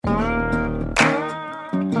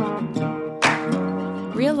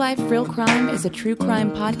Life, Real Crime is a true crime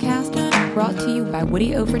podcast brought to you by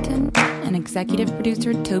Woody Overton and executive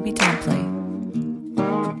producer Toby Tomplay.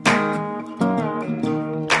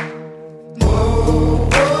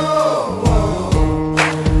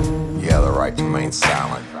 You have the right to remain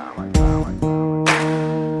silent.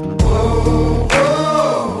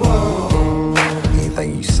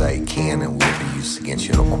 Anything you say can and will be used against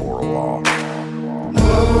you in a court of law.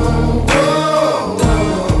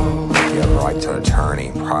 You have the right to an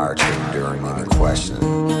attorney prior to and during any questioning.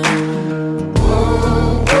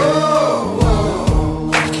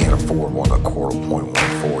 You can't afford one, the court will appoint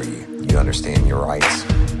one for you. You understand your rights?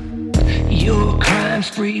 Your crime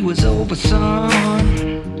spree was over, son.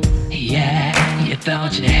 Yeah, you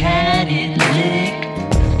thought you had it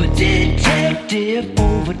licked, but Detective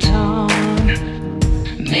Overton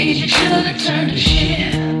made you should have turned to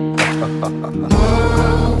shit.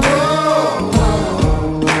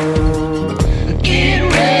 Get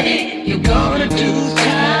ready, you're gonna do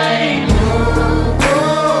time.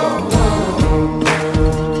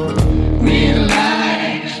 Real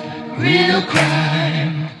life, real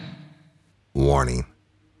crime. Warning.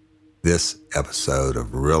 This episode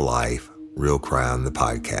of Real Life, Real Crime, the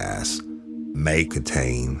podcast, may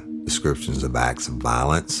contain descriptions of acts of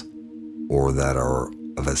violence or that are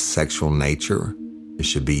of a sexual nature. It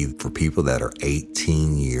should be for people that are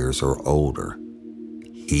 18 years or older.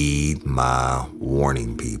 Heed my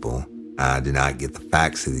warning, people. I did not get the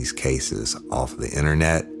facts of these cases off of the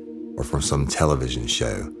internet or from some television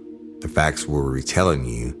show. The facts we're retelling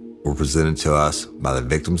you were presented to us by the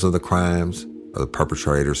victims of the crimes or the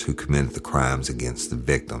perpetrators who committed the crimes against the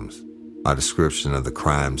victims. My description of the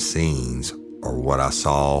crime scenes are what I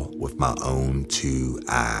saw with my own two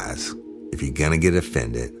eyes. If you're going to get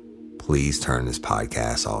offended, please turn this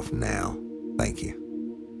podcast off now. Thank you.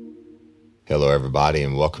 Hello, everybody,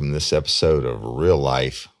 and welcome to this episode of Real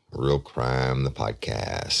Life, Real Crime, the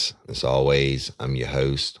podcast. As always, I'm your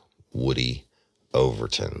host, Woody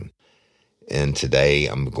Overton. And today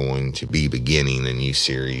I'm going to be beginning a new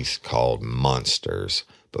series called Monsters.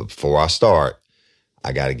 But before I start,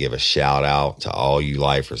 I got to give a shout out to all you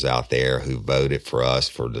lifers out there who voted for us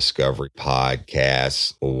for Discovery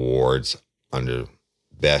Podcast Awards under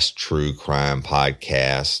Best True Crime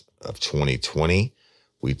Podcast of 2020.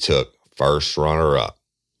 We took first runner-up.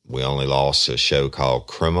 We only lost to a show called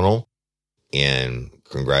Criminal. And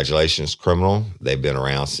congratulations, Criminal. They've been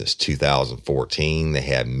around since 2014. They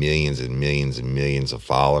have millions and millions and millions of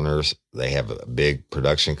followers. They have a big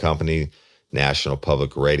production company, National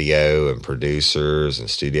Public Radio, and producers and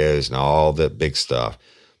studios and all that big stuff.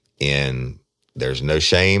 And there's no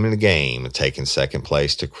shame in the game of taking second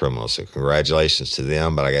place to Criminal. So congratulations to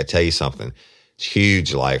them. But I got to tell you something. It's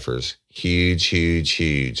huge, lifers. Huge, huge,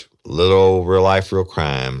 huge. Little Real Life, Real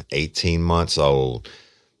Crime, 18 months old,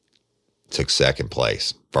 took second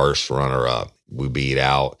place, first runner-up. We beat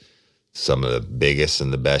out some of the biggest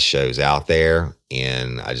and the best shows out there,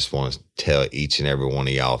 and I just want to tell each and every one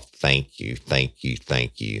of y'all, thank you, thank you,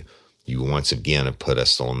 thank you. You once again have put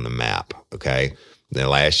us on the map, okay? Then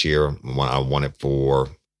last year, when I won it for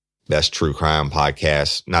Best True Crime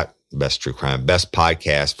Podcast, not Best True Crime, Best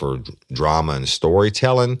Podcast for Drama and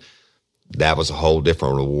Storytelling. That was a whole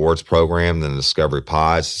different awards program than Discovery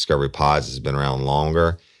Pods. Discovery Pods has been around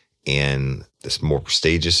longer, and it's more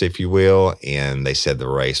prestigious, if you will, and they said the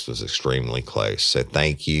race was extremely close. So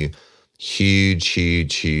thank you. Huge,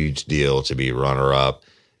 huge, huge deal to be runner-up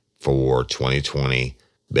for 2020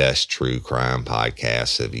 Best True Crime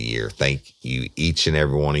Podcast of the Year. Thank you, each and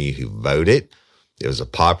every one of you who voted. It was a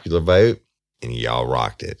popular vote, and y'all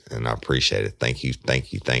rocked it, and I appreciate it. Thank you,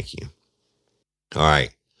 thank you, thank you. All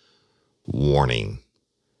right. Warning.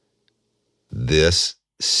 This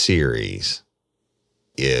series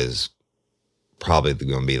is probably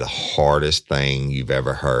going to be the hardest thing you've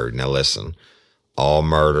ever heard. Now listen, all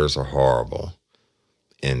murders are horrible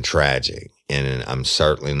and tragic. And I'm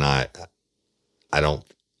certainly not, I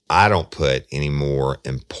don't put any more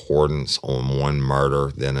importance on one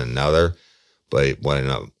murder than another. But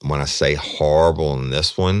when I say horrible in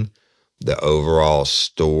this one, the overall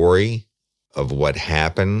story of what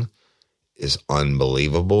happened is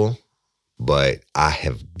unbelievable, but I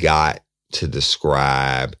have got to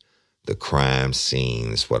describe the crime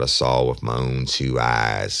scenes, what I saw with my own two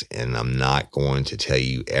eyes, and I'm not going to tell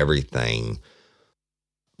you everything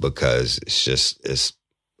because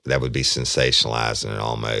that would be sensationalizing it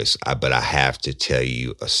almost. But I have to tell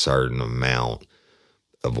you a certain amount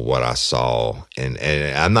of what I saw, and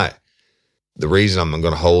I'm not. The reason I'm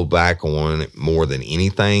going to hold back on it more than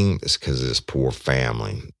anything is because of this poor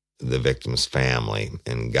family, the victim's family,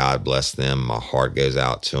 and God bless them. My heart goes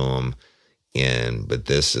out to them. But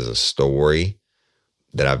this is a story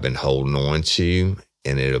that I've been holding on to,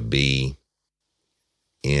 and it'll be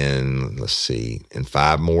in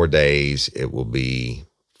 5 more days, it will be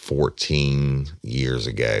 14 years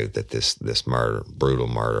ago that this brutal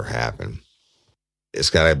murder happened. It's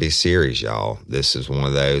got to be serious, y'all. This is one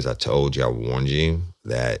of those, I told you, I warned you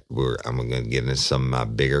that I'm going to get into some of my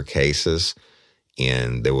bigger cases,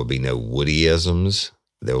 and there will be no Woodyisms.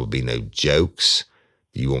 There will be no jokes.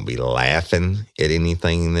 You won't be laughing at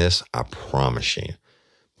anything in this. I promise you.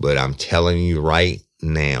 But I'm telling you right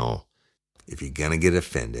now, if you're going to get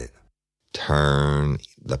offended, turn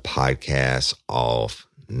the podcast off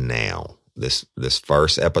now. This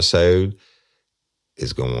first episode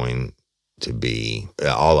is going to be,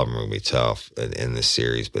 all of them are going to be tough in this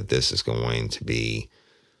series, but this is going to be,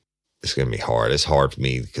 it's going to be hard. It's hard for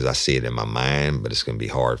me because I see it in my mind, but it's going to be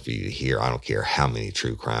hard for you to hear. I don't care how many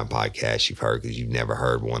true crime podcasts you've heard, because you've never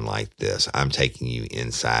heard one like this. I'm taking you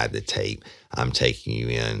inside the tape. I'm taking you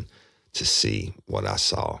in to see what I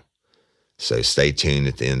saw. So stay tuned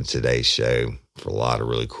at the end of today's show for a lot of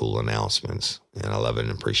really cool announcements. And I love it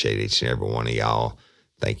and appreciate each and every one of y'all.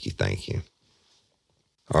 Thank you. Thank you.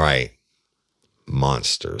 All right.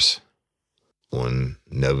 Monsters. On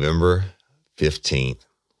November 15th,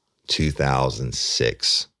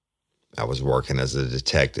 2006, I was working as a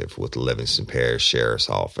detective with the Livingston Parish Sheriff's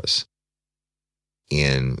Office.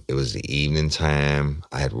 And it was the evening time.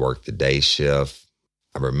 I had worked the day shift.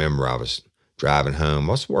 I remember I was driving home.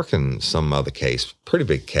 I was working some other case, pretty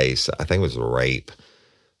big case. I think it was a rape.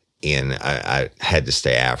 And I had to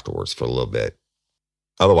stay afterwards for a little bit.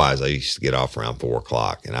 Otherwise, I used to get off around 4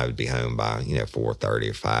 o'clock, and I would be home by, 4:30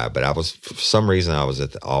 or 5. But for some reason, I was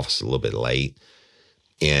at the office a little bit late.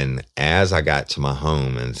 And as I got to my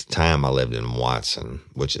home, and at the time I lived in Watson,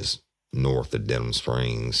 which is north of Denham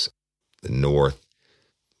Springs, the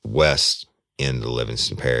northwest end of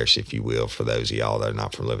Livingston Parish, if you will, for those of y'all that are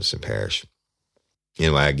not from Livingston Parish.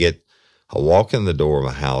 Anyway, I walk in the door of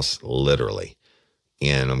my house, literally,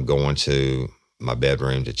 and I'm going to my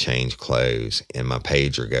bedroom to change clothes, and my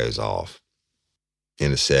pager goes off.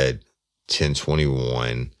 And it said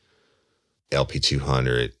 1021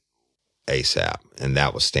 LP200 ASAP. And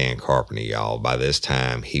that was Stan Carpenter, y'all. By this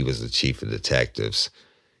time, he was the chief of detectives,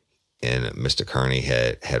 and Mr. Kearney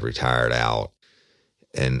had retired out,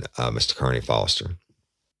 and Mr. Kearney Foster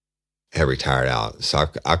had retired out. So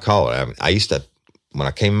I called it. I used to, when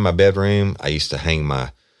I came in my bedroom, I used to hang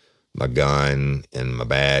my gun and my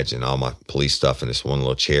badge and all my police stuff in this one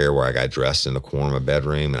little chair where I got dressed in the corner of my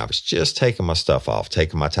bedroom. And I was just taking my stuff off,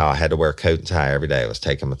 taking my towel. I had to wear a coat and tie every day. I was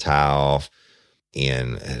taking my tie off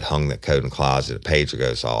and had hung that coat in the closet. The pager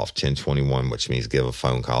goes off, 1021, which means give a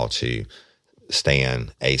phone call to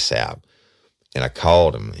Stan ASAP. And I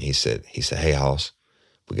called him. He said, "Hey, Hoss,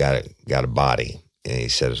 we got a body." And he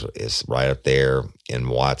said, "It's right up there in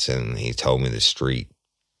Watson." He told me the street.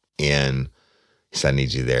 And he said, "I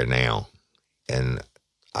need you there now." And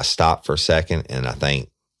I stopped for a second, and I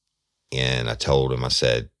told him, I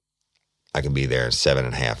said, "I can be there in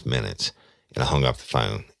 7.5 minutes. And I hung up the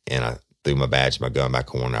phone, and I threw my badge, my gun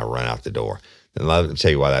back on, and I ran out the door. And let me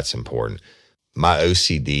tell you why that's important. My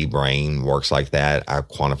OCD brain works like that. I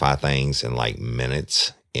quantify things in like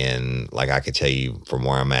minutes. And like I could tell you from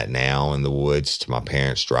where I'm at now in the woods to my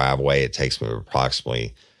parents' driveway, it takes me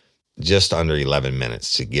approximately just under 11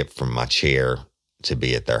 minutes to get from my chair to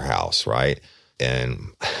be at their house, right?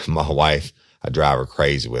 And my wife, I drive her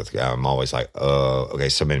crazy with. I'm always like, okay,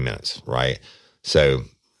 so many minutes, right? So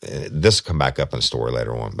this will come back up in the story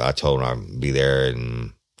later on, but I told her I'd be there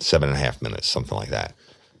in 7.5 minutes, something like that.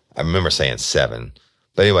 I remember saying 7.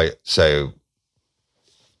 But anyway, so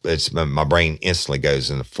my brain instantly goes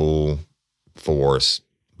into full force,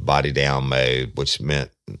 body down mode, which meant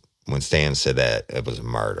when Stan said that, it was a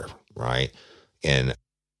murder, right? And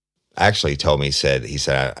actually he told me, he said,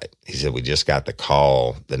 we just got the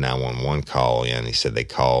call, the 911 call in. He said, they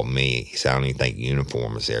called me. He said, I don't even think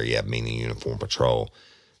uniform was there yet, meaning uniform patrol.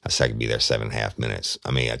 I said I could be there 7.5 minutes. I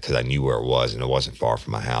mean, because I knew where it was, and it wasn't far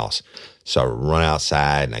from my house. So I run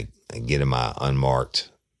outside, and I get in my unmarked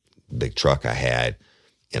big truck I had,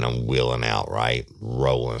 and I'm wheeling out, right,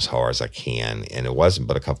 rolling as hard as I can. And it wasn't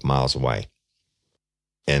but a couple miles away.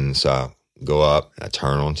 And so I go up, and I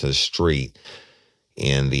turn onto the street,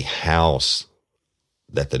 and the house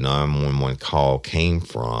that the 911 call came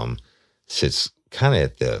from sits kind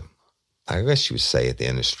of at I guess you would say at the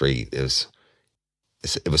end of the street.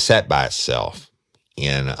 It was set by itself.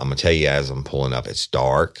 And I'm going to tell you, as I'm pulling up, it's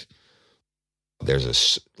dark. There's a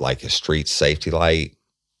street safety light,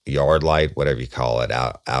 yard light, whatever you call it,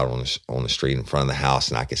 out on the street in front of the house.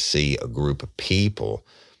 And I could see a group of people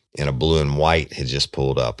and a blue and white had just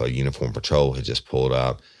pulled up. A uniform patrol had just pulled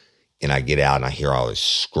up. And I get out and I hear all this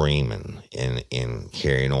screaming and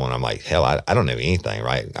carrying on. I'm like, hell, I don't know anything,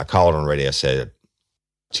 right? I called on the radio, said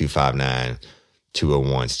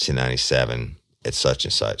 259-201-1097 at such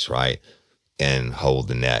and such, right? And hold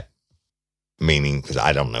the net. Meaning, because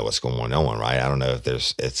I don't know what's going on, right? I don't know if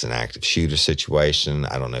it's an active shooter situation.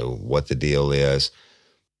 I don't know what the deal is.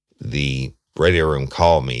 The radio room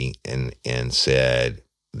called me and said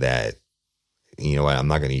that, you know what, I'm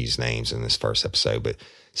not going to use names in this first episode, but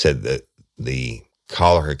said that the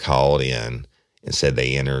caller had called in and said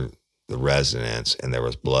they entered the residence and there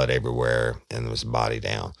was blood everywhere and there was a body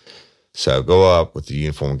down. So I go up with the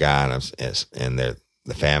uniformed guy and the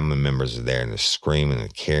family members are there and they're screaming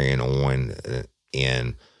and carrying on.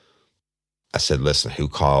 And I said, listen, who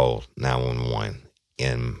called 911?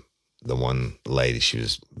 And the one lady, she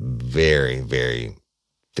was very, very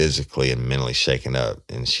physically and mentally shaken up.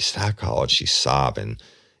 And she said, I called. She's sobbing.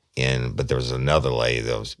 But there was another lady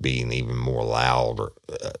that was being even more loud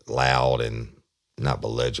and not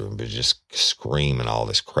belligerent, but just screaming all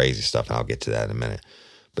this crazy stuff. And I'll get to that in a minute.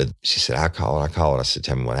 But she said, I called. I said,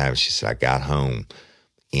 tell me what happened. She said, I got home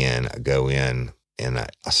and I go in and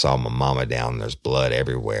I saw my mama down and there's blood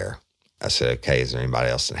everywhere. I said, okay, is there anybody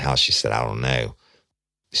else in the house? She said, I don't know.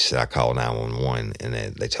 She said, I called 911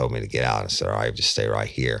 and they told me to get out. I said, all right, just stay right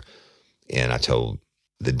here. And I told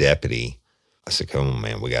the deputy, I said, come on,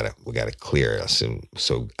 man, we gotta clear it. I said,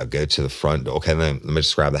 so I go to the front door. Okay, let me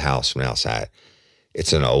describe the house from the outside.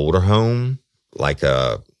 It's an older home, like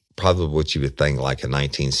probably what you would think like a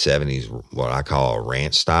 1970s, what I call a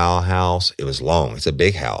ranch style house. It was long. It's a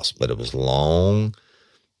big house, but it was long,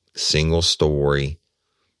 single story.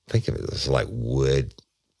 Think of it as like wood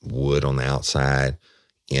on the outside.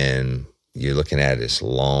 And you're looking at it, it's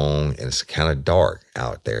long and it's kind of dark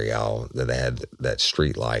out there, y'all, that they had that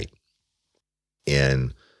street light.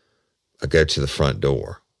 And I go to the front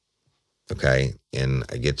door, okay? And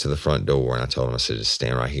I get to the front door, and I told him, I said, just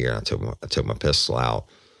stand right here. And I took my pistol out,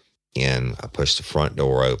 and I pushed the front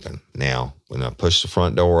door open. Now, when I push the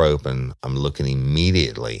front door open, I'm looking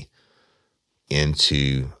immediately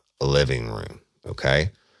into a living room, okay?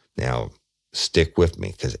 Now, stick with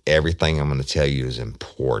me, because everything I'm going to tell you is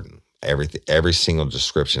important. Every single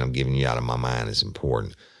description I'm giving you out of my mind is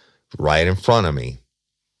important. Right in front of me,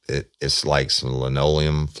 it's like some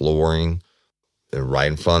linoleum flooring. And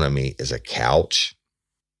right in front of me is a couch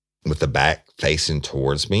with the back facing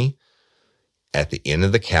towards me. At the end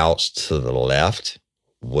of the couch to the left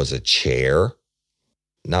was a chair,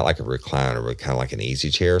 not like a recliner, but kind of like an easy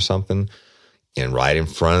chair or something. And right in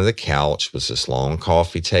front of the couch was this long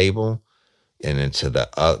coffee table. And then to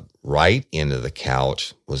the right end of the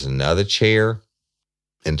couch was another chair.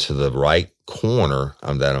 And to the right corner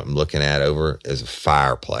that I'm looking at over is a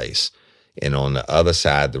fireplace. And on the other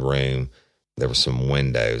side of the room, there were some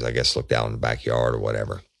windows, I guess looked out in the backyard or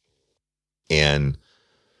whatever. And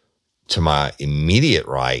to my immediate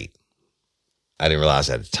right, I didn't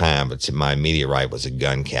realize at the time, but to my immediate right was a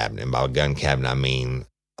gun cabinet. And by a gun cabinet, I mean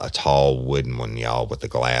a tall wooden one, y'all, with a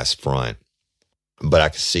glass front. But I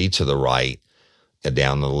could see to the right,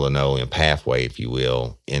 down the linoleum pathway, if you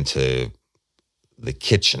will, into the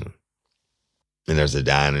kitchen. And there's a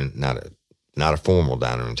dining, not a formal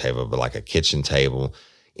dining room table, but like a kitchen table.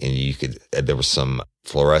 And there was some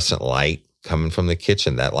fluorescent light coming from the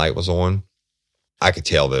kitchen. That light was on. I could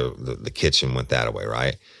tell the kitchen went that way,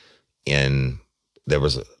 right? And there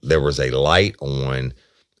was a light on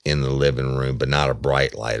in the living room, but not a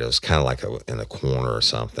bright light. It was kind of like in a corner or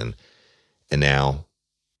something. And now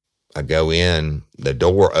I go in, the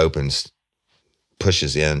door opens,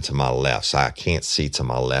 pushes in to my left, so I can't see to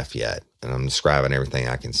my left yet. And I'm describing everything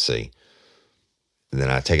I can see. And then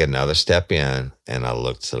I take another step in, and I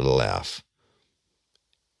look to the left,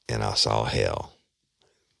 and I saw hell.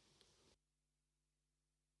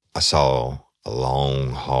 I saw a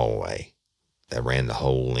long hallway that ran the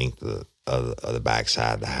whole length of the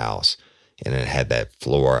backside of the house. And it had that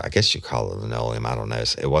floor, I guess you call it linoleum, I don't know.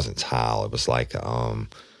 It wasn't tile. It was like the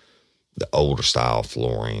older style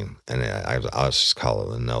flooring. And I just call it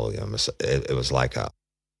linoleum. It was like a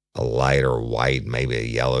lighter white, maybe a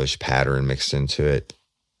yellowish pattern mixed into it.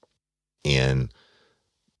 And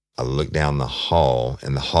I look down the hall,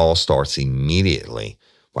 and the hall starts immediately.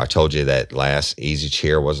 Where I told you that last easy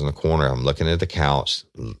chair was in the corner. I'm looking at the couch,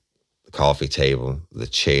 the coffee table, the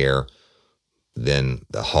chair. Then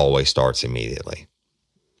the hallway starts immediately.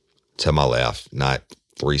 To my left, not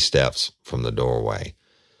 3 steps from the doorway.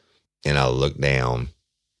 And I look down,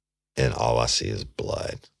 and all I see is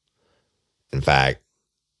blood. In fact,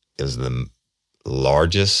 it was the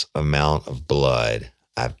largest amount of blood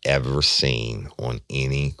I've ever seen on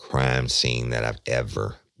any crime scene that I've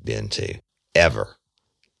ever been to, ever.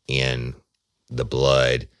 And the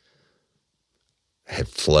blood had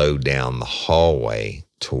flowed down the hallway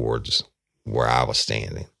towards where I was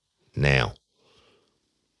standing. Now,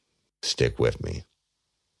 stick with me.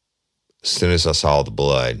 As soon as I saw the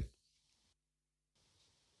blood,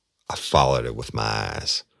 I followed it with my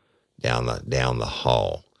eyes down the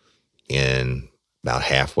hall. And about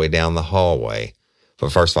halfway down the hallway,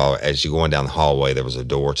 but first of all, as you're going down the hallway, there was a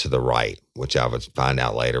door to the right, which I would find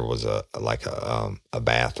out later was a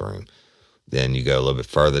bathroom. Then you go a little bit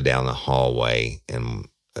further down the hallway and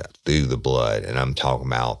through the blood. And I'm talking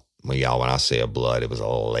about, when I say a blood, it was a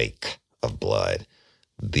lake of blood.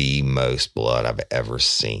 The most blood I've ever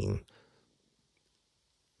seen.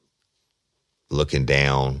 Looking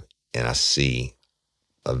down, and I see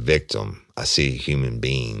a victim. I see a human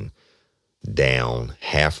being down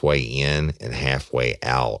halfway in and halfway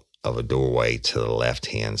out of a doorway to the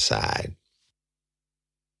left-hand side.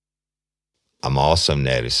 I'm also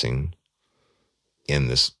noticing in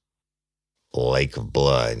this lake of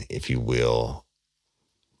blood, if you will,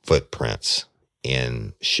 footprints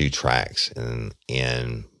and shoe tracks,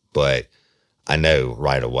 but I know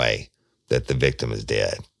right away that the victim is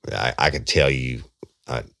dead. I could tell you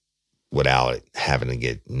without having to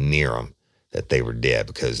get near them that they were dead,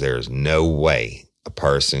 because there's no way a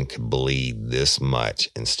person could bleed this much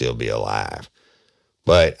and still be alive.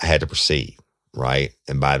 But I had to proceed, right?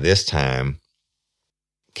 And by this time,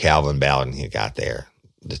 Calvin Bowden had got there,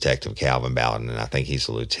 Detective Calvin Bowden, and I think he's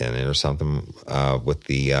a lieutenant or something with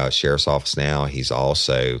the sheriff's office now. He's a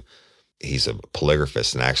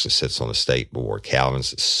polygraphist and actually sits on the state board.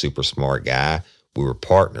 Calvin's a super smart guy. We were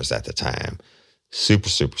partners at the time. Super,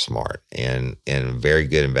 super smart and very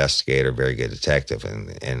good investigator, very good detective.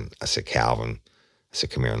 And I said, Calvin,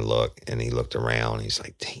 come here and look. And he looked around. He's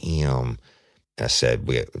like, damn. And I said,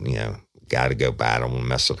 we got to go by. I don't want to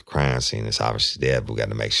mess with the crime scene. It's obviously dead, but we got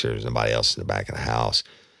to make sure there's nobody else in the back of the house.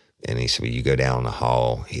 And he said, well, you go down the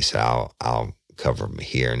hall. He said, I'll cover them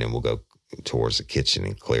here, and then we'll go towards the kitchen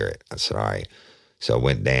and clear it. I said, all right. So I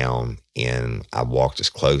went down, and I walked as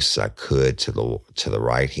close as I could to the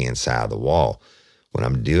right-hand side of the wall. When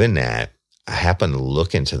I'm doing that, I happen to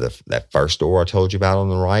look into that first door I told you about on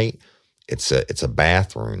the right. It's a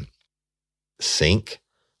bathroom, sink,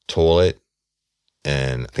 toilet,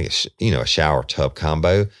 and I think it's a shower tub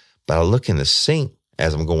combo. But I look in the sink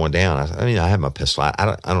as I'm going down. I have my pistol.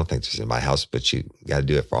 I don't think there's anybody else, but you got to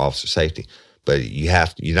do it for officer safety. But you're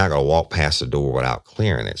not going to walk past the door without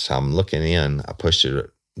clearing it. So I'm looking in. I pushed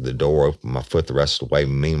the door open my foot the rest of the way.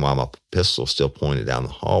 Meanwhile, my pistol's still pointed down the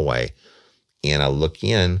hallway. And I look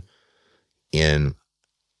in, and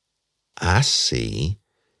I see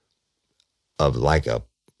like a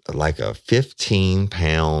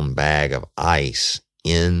 15-pound bag of ice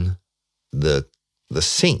in the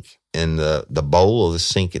sink, in the bowl of the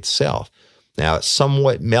sink itself. Now, it's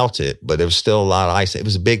somewhat melted, but there was still a lot of ice. It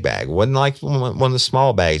was a big bag. It wasn't like one of the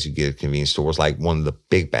small bags you get at convenience stores, like one of the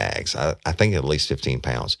big bags. I think at least 15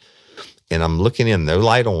 pounds. And I'm looking in, no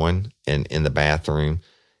light on, in the bathroom.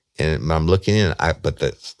 And I'm looking in, but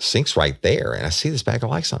the sink's right there, and I see this bag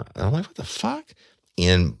of ice on it. And I'm like, what the fuck?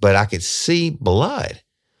 But I could see blood.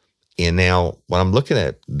 And now when I'm looking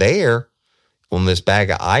at there on this bag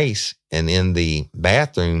of ice and in the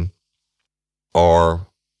bathroom are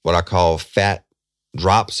what I call fat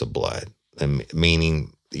drops of blood. And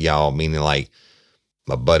meaning like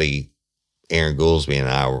my buddy Aaron Goolsby and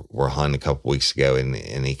I were hunting a couple weeks ago, and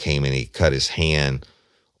he came and he cut his hand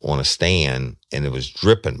on a stand, and it was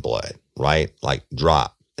dripping blood, right? Like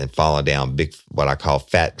drop and falling down big, what I call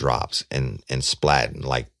fat drops and splatting,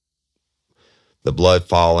 like the blood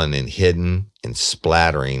falling and hidden and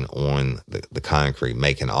splattering on the concrete,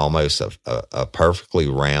 making almost a perfectly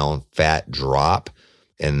round fat drop.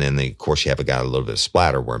 And then, of course, you have got a little bit of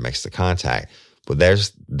splatter where it makes the contact. But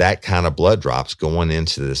there's that kind of blood drops going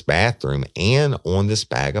into this bathroom and on this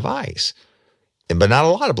bag of ice. But not a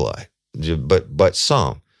lot of blood, but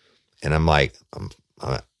some. And I'm like,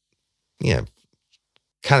 kind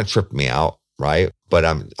of tripped me out, right? But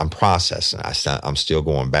I'm processing. I'm still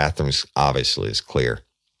going. Bathrooms obviously is clear.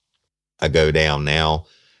 I go down now.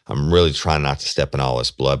 I'm really trying not to step in all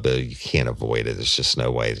this blood, but you can't avoid it. There's just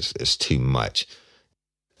no way. It's too much.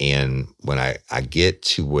 And when I get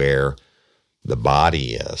to where the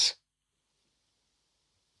body is,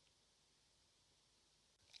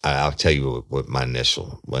 I'll tell you what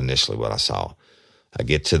initially what I saw. I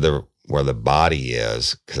get to where the body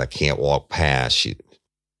is, because I can't walk past.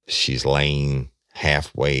 She's laying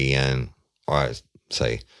halfway in, or I'd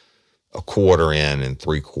say a quarter in and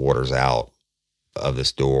 3/4 out of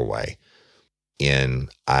this doorway. And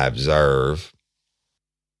I observe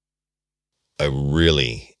a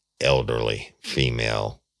really elderly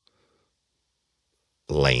female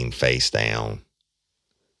laying face down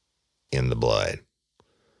in the blood.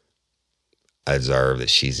 I observe that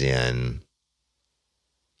she's in,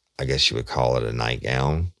 I guess you would call it a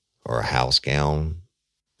nightgown or a house gown,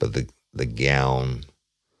 but the gown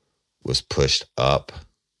was pushed up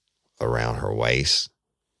around her waist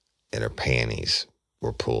and her panties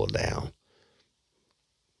were pulled down.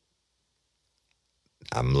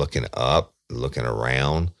 I'm looking up, looking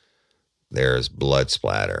around. There's blood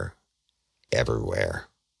splatter everywhere.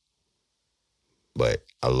 But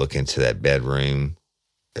I look into that bedroom.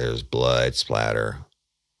 There's blood splatter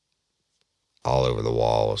all over the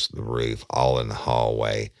walls, the roof, all in the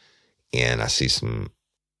hallway. And I see some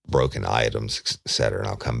broken items, et cetera. And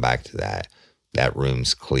I'll come back to that. That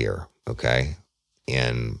room's clear, okay?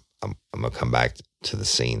 And I'm going to come back to the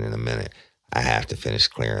scene in a minute. I have to finish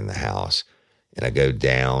clearing the house. And I go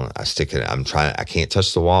down, I stick it, I can't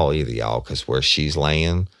touch the wall either, y'all, because where she's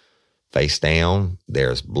laying face down,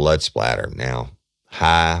 there's blood splatter. Now,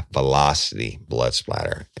 high velocity blood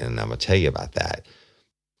splatter. And I'm going to tell you about that.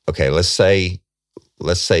 Okay, let's say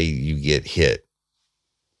you get hit.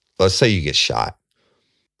 Let's say you get shot.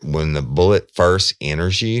 When the bullet first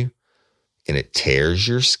enters you and it tears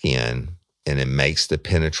your skin and it makes the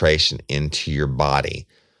penetration into your body,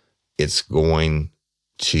 it's going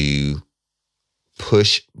to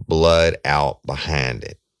push blood out behind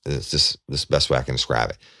it. This is the best way I can describe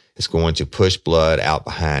it. It's going to push blood out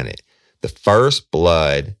behind it. The first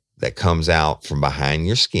blood that comes out from behind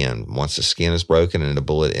your skin, once the skin is broken and the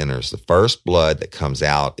bullet enters, the first blood that comes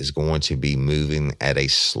out is going to be moving at a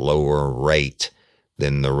slower rate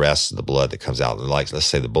than the rest of the blood that comes out. Like, let's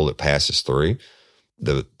say the bullet passes through.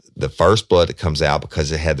 The first blood that comes out,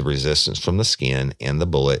 because it had the resistance from the skin and the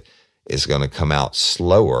bullet, is going to come out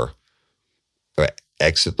slower, or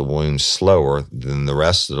exit the wound slower than the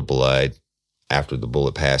rest of the blood. After the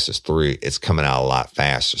bullet passes through, it's coming out a lot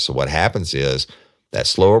faster. So what happens is that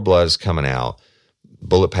slower blood is coming out,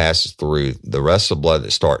 bullet passes through, the rest of the blood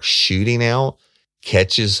that starts shooting out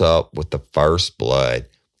catches up with the first blood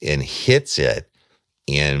and hits it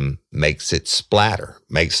and makes it splatter,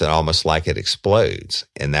 makes it almost like it explodes.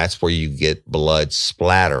 And that's where you get blood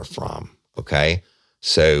splatter from, okay?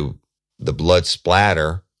 So the blood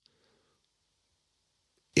splatter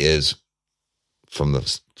is from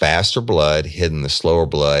the faster blood hitting the slower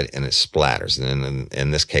blood, and it splatters. And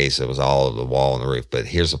in this case, it was all over the wall and the roof. But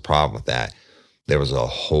here's the problem with that. There was a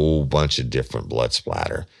whole bunch of different blood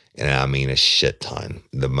splatter. And I mean a shit ton,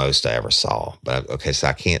 the most I ever saw. But okay, so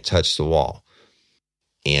I can't touch the wall.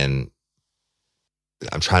 And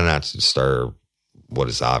I'm trying not to disturb what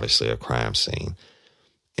is obviously a crime scene.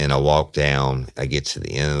 And I walk down, I get to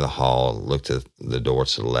the end of the hall, look to the door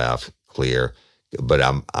to the left, clear. But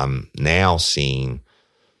I'm now seeing,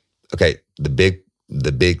 okay, the big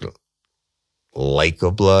lake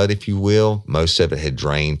of blood, if you will, most of it had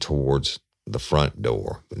drained towards the front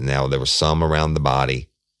door. Now there was some around the body,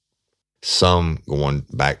 some going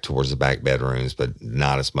back towards the back bedrooms, but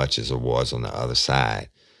not as much as there was on the other side,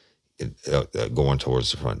 going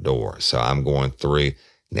towards the front door. So I'm going through.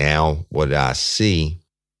 Now what I see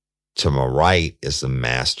to my right is the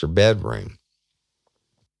master bedroom.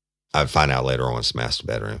 I find out later on it's the master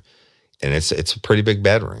bedroom. And it's a pretty big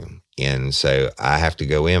bedroom. And so I have to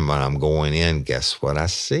go in. When I'm going in, guess what I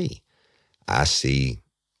see? I see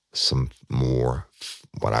some more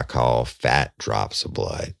what I call fat drops of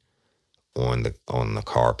blood on the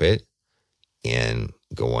carpet and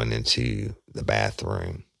going into the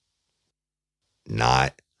bathroom.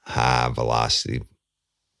 Not high velocity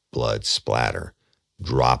blood splatter,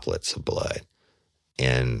 droplets of blood,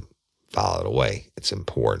 and file it away. It's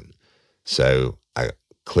important. So I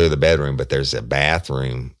clear the bedroom, but there's a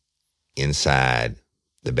bathroom inside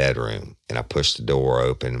the bedroom, and I pushed the door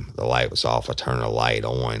open. The light was off. I turned the light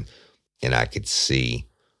on, and I could see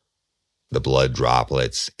the blood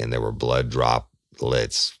droplets, and there were blood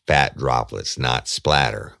droplets, fat droplets, not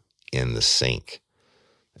splatter, in the sink.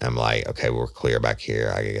 I'm like, okay, we're clear back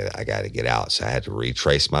here. I got to get out. So I had to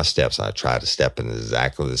retrace my steps. I tried to step in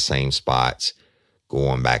exactly the same spots,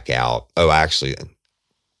 going back out. Oh, actually,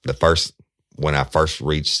 when I first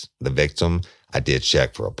reached the victim, I did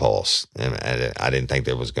check for a pulse. And I didn't think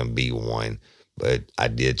there was going to be one, but I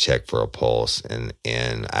did check for a pulse. And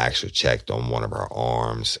I actually checked on one of her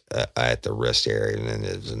arms at the wrist area, and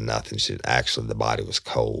it was nothing. Actually, the body was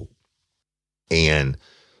cold. And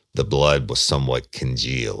the blood was somewhat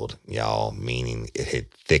congealed, y'all, meaning it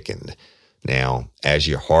had thickened. Now, as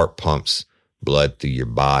your heart pumps blood through your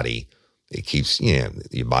body, it keeps,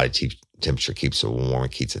 your body temperature keeps it warm,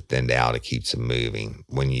 it keeps it thinned out, it keeps it moving.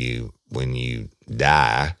 When you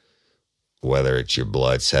die, whether it's your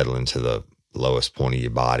blood settling to the lowest point of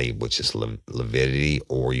your body, which is lividity,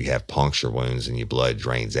 or you have puncture wounds and your blood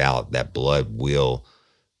drains out, that blood will,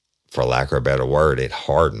 for lack of a better word, it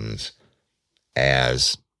hardens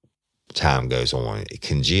as time goes on. It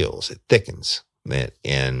congeals, it thickens,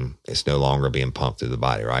 and it's no longer being pumped through the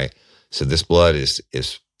body, right? So this blood is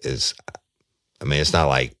it's not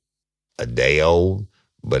like a day old,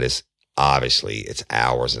 but it's hours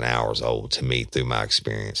and hours old to me through my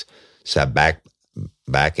experience. So I back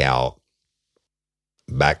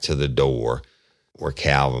to the door where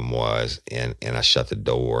Calvin was, and I shut the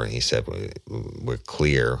door, and he said, we're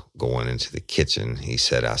clear going into the kitchen. He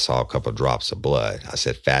said, I saw a couple of drops of blood. I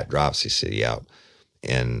said, fat drops? He said, yep.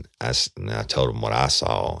 And I told him what I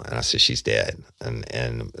saw, and I said, she's dead. And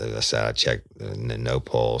I said, I checked, no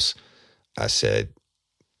pulse. I said,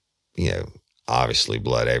 obviously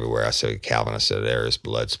blood everywhere. I said, Calvin, I said, there is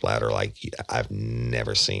blood splatter like I've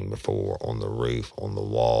never seen before on the roof, on the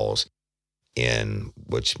walls,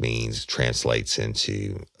 which means translates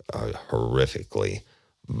into a horrifically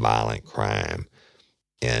violent crime.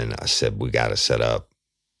 And I said, we got to set up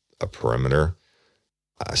a perimeter.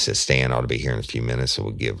 I said, Stan ought to be here in a few minutes.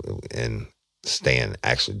 So and Stan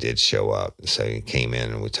actually did show up. So he came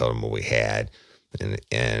in and we told him what we had.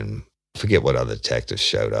 And I forget what other detectives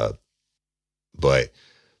showed up. But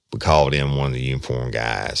we called in one of the uniformed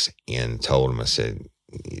guys and told him, I said,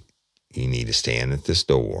 you need to stand at this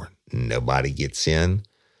door. Nobody gets in,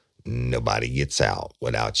 nobody gets out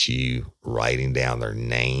without you writing down their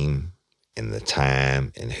name and the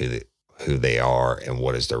time and who they are and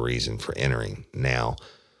what is their reason for entering. Now,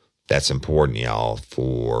 that's important, y'all,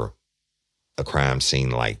 for a crime scene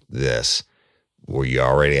like this, where you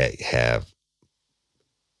already have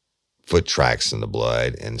foot tracks in the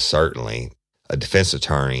blood, and certainly a defense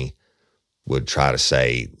attorney would try to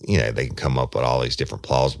say, they can come up with all these different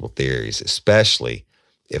plausible theories, especially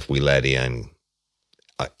if we let in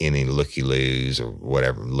any looky-loos or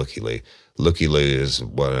whatever. Looky-loo is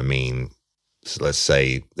what I mean. So let's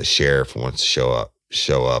say the sheriff wants to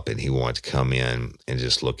show up and he wants to come in and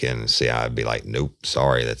just look in and see. I'd be like, nope,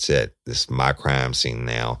 sorry, that's it. This is my crime scene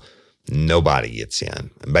now. Nobody gets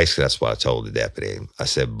in. And basically that's what I told the deputy. I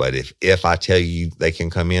said, but if I tell you they can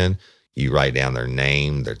come in, you write down their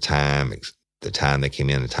name, their time, the time they came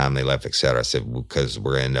in, the time they left, et cetera. I said, because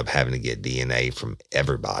we're going to end up having to get DNA from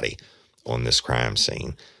everybody on this crime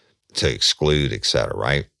scene to exclude, et cetera,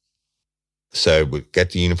 right? So we got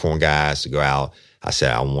the uniform guys to go out. I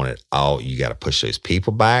said, I want it all. You got to push those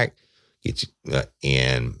people back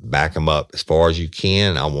and back them up as far as you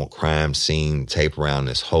can. I want crime scene tape around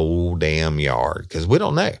this whole damn yard because we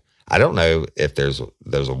don't know. I don't know if there's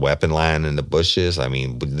a weapon lying in the bushes. I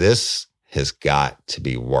mean, this has got to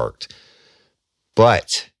be worked.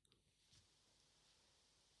 But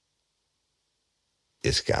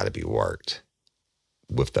it's got to be worked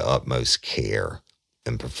with the utmost care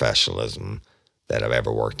and professionalism that I've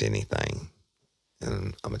ever worked anything.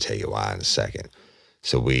 And I'm going to tell you why in a second.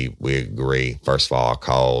 So we agree. First of all, I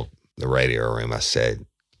called the radio room. I said,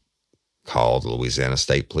 call the Louisiana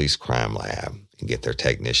State Police Crime Lab and get their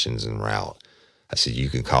technicians en route. I said, you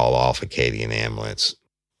can call off Acadian Ambulance.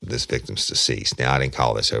 This victim's deceased. Now, I didn't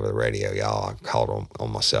call this over the radio, y'all. I called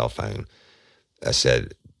on my cell phone. I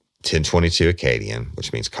said, 1022 Acadian,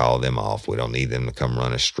 which means call them off. We don't need them to come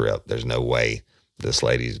run a strip. There's no way this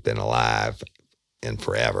lady's been alive in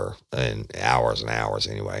forever, in hours and hours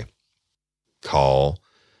anyway. Call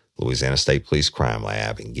Louisiana State Police Crime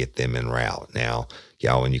Lab and get them en route. Now,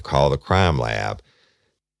 y'all, when you call the crime lab,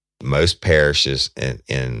 most parishes, and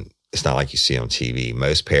it's not like you see on TV,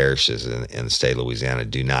 most parishes in the state of Louisiana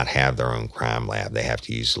do not have their own crime lab. They have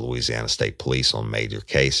to use the Louisiana State Police on major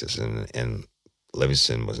cases, and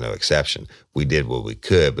Livingston was no exception. We did what we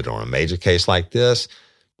could, but on a major case like this,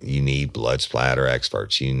 you need blood splatter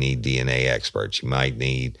experts. You need DNA experts. You might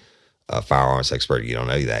need a firearms expert. You don't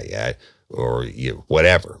know that yet, or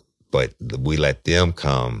whatever. But we let them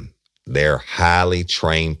come. They're highly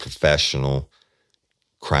trained professional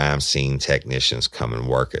crime scene technicians come and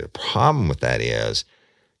work it. The problem with that is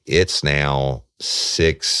it's now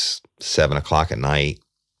 6, 7 o'clock at night.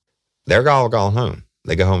 They're all gone home.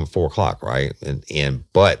 They go home at 4 o'clock, right?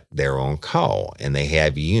 But they're on call, and they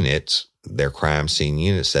have units, their crime scene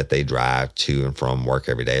units that they drive to and from work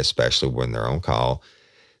every day, especially when they're on call.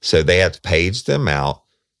 So they have to page them out,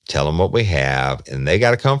 tell them what we have, and they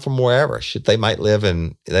got to come from wherever. Shit, they might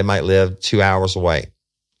live 2 hours away.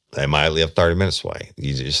 They might live 30 minutes away.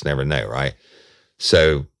 You just never know, right?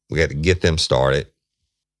 So we got to get them started.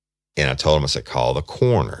 And I told him, I said, call the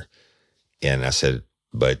coroner. And I said,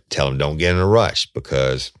 but tell him don't get in a rush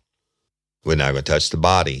because we're not going to touch the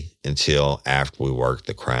body until after we work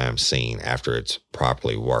the crime scene, after it's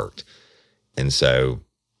properly worked. And so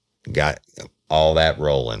got all that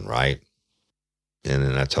rolling, right? And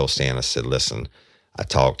then I told Stan, I said, listen, I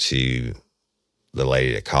talked to the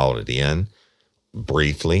lady that called it in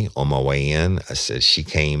briefly on my way in. I said, she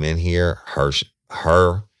came in here,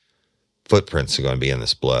 her footprints are going to be in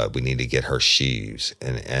this blood. We need to get her shoes.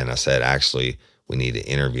 And I said, actually, we need to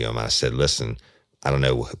interview them. I said, listen, I don't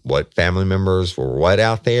know what family members were what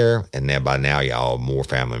out there. And then by now, y'all, more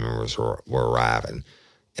family members were arriving.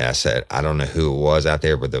 And I said, I don't know who it was out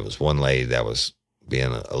there, but there was one lady that was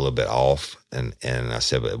being a little bit off. And I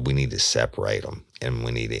said, but we need to separate them and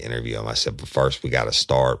we need to interview them. I said, but first we got to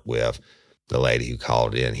start with the lady who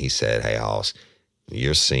called in. He said, hey, Hoss,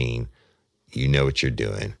 you're seen. You know what you're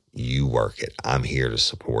doing. You work it. I'm here to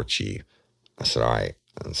support you. I said, all right.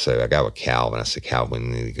 And so I got with Calvin. I said, Calvin, we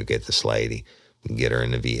need to go get this lady and get her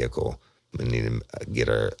in the vehicle. We need to get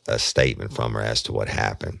her a statement from her as to what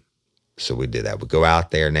happened. So we did that. We go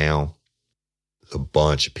out there now. A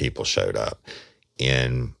bunch of people showed up.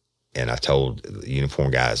 And I told the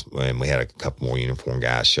uniform guys, when we had a couple more uniform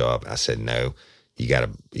guys show up, I said, no, you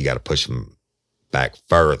gotta push them back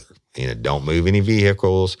further. Don't move any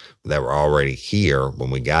vehicles that were already here when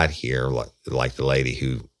we got here, like the lady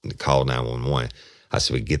who called 911. I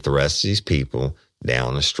said, we get the rest of these people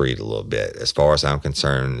down the street a little bit. As far as I'm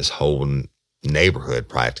concerned, this whole neighborhood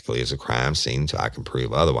practically is a crime scene until I can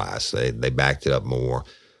prove otherwise. They backed it up more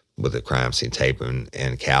with the crime scene tape,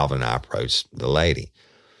 and Calvin and I approached the lady.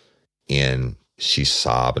 And she's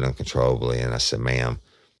sobbing uncontrollably. And I said, ma'am,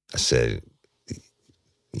 I said,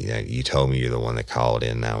 you told me you're the one that called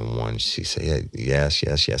in 911. She said,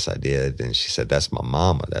 yes, I did. And she said, that's my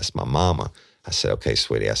mama. I said, okay,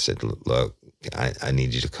 sweetie. I said, look, I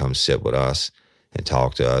need you to come sit with us and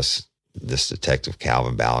talk to us. This Detective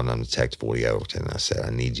Calvin Ballard, I'm Detective Woody Overton. I said, I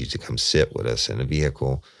need you to come sit with us in the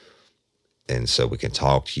vehicle and so we can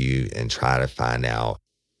talk to you and try to find out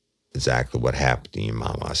exactly what happened to your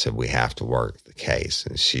mama. I said, we have to work the case.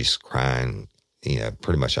 And she's crying,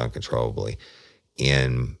 pretty much uncontrollably.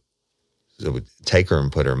 And so we take her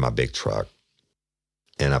and put her in my big truck.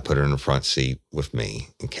 And I put her in the front seat with me.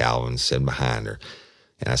 And Calvin sitting behind her.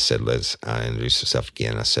 And I said, Liz, I introduced herself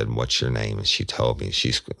again. I said, what's your name? And she told me.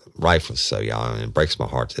 She's rightfully so, y'all. And it breaks my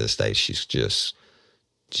heart to this day. She's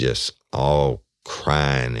just all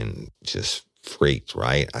crying and just freaked,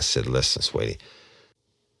 right? I said, listen, sweetie.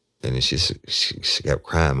 And then she kept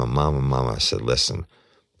crying, my mama. I said, listen,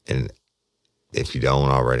 and if you don't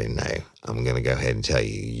already know, I'm going to go ahead and tell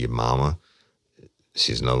you, your mama,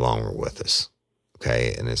 she's no longer with us,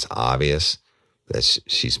 okay? And it's obvious that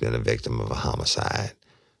she's been a victim of a homicide.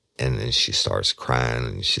 And then she starts crying,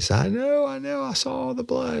 and she said, I know, I saw all the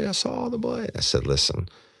blood. I said, listen,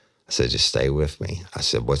 I said, just stay with me. I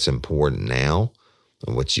said, what's important now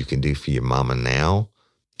and what you can do for your mama now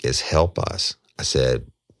is help us. I said,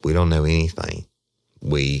 we don't know anything.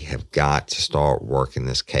 We have got to start working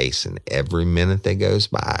this case, and every minute that goes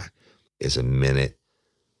by is a minute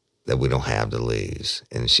that we don't have to lose.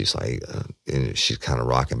 And she's like, and she's kind of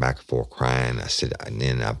rocking back and forth crying. I said, and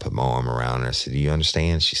then I put my arm around her. I said, do you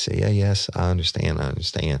understand? She said, yes, I understand.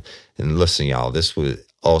 And listen, y'all, this would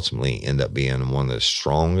ultimately end up being one of the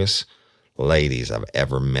strongest ladies I've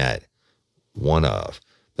ever met. One of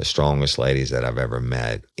the strongest ladies that I've ever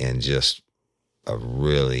met, and just a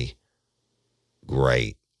really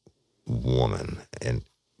great woman.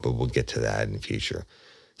 But we'll get to that in the future.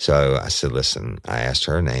 So I said, listen, I asked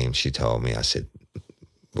her name. She told me. I said,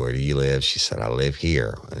 where do you live? She said, I live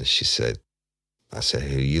here. And I said,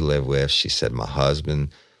 who do you live with? She said, my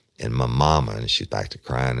husband and my mama. And she's back to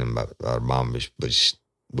crying about her mama, but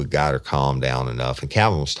we got her calmed down enough. And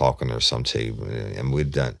Calvin was talking to her some too. And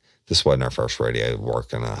this wasn't our first rodeo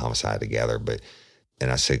working on a homicide together.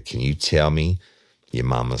 And I said, can you tell me your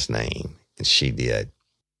mama's name? And she did.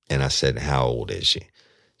 And I said, how old is she?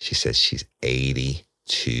 She said, she's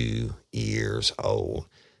 82 years old.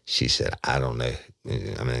 She said, I don't know.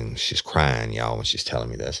 I mean, she's crying, y'all, when she's telling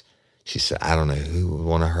me this. She said, I don't know who would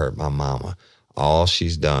want to hurt my mama. All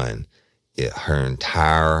she's done, her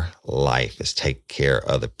entire life is take care of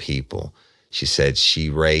other people. She said she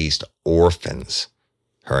raised orphans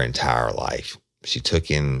her entire life. She took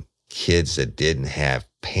in kids that didn't have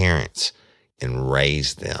parents and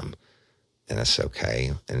raised them. And that's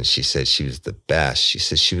okay. And she said she was the best. She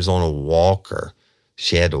said she was on a walker.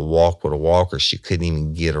 She had to walk with a walker. She couldn't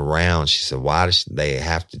even get around. She said, why did they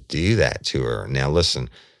have to do that to her? Now, listen,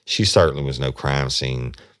 she certainly was no crime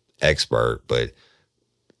scene expert, but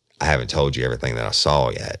I haven't told you everything that I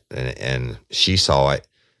saw yet. And she saw it,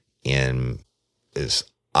 and it's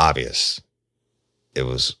obvious it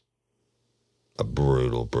was a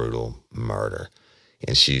brutal, brutal murder.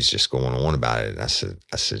 And she's just going on about it. And I said,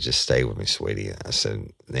 just stay with me, sweetie. I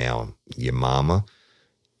said, now your mama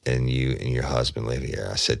and you and your husband live here.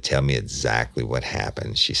 I said, tell me exactly what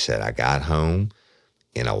happened. She said, I got home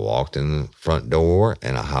and I walked in the front door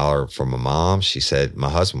and I hollered for my mom. She said, my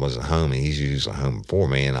husband wasn't home and he's usually home before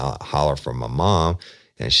me. And I hollered for my mom.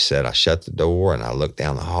 And she said, I shut the door and I looked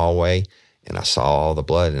down the hallway and I saw all the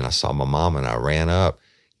blood and I saw my mom and I ran up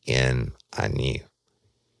and I knew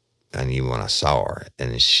when I saw her.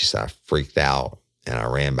 And she said, I freaked out and I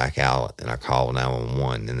ran back out and I called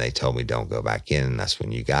 911 and they told me don't go back in. And that's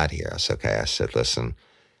when you got here. I said, okay. I said, listen,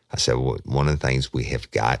 I said, well, one of the things we have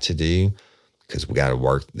got to do, because we got to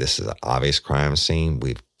work, this is an obvious crime scene.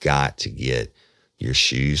 We've got to get your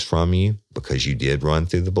shoes from you because you did run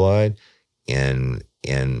through the blood, and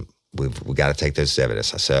we got to take those as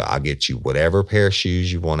evidence. I said, I'll get you whatever pair of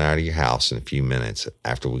shoes you want out of your house in a few minutes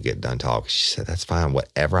after we get done talking. She said, that's fine.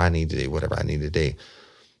 Whatever I need to do.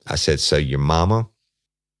 I said, so your mama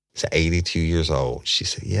is 82 years old. She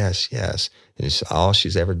said, yes. And it's all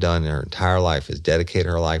she's ever done in her entire life is dedicate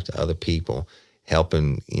her life to other people,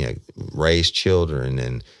 helping, raise children.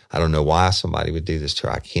 And I don't know why somebody would do this to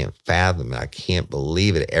her. I can't fathom it. I can't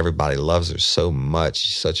believe it. Everybody loves her so much.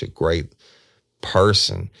 She's such a great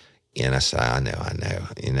person. And I said, I know,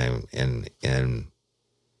 and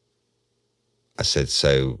I said,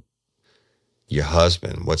 so your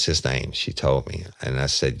husband, what's his name? She told me. And I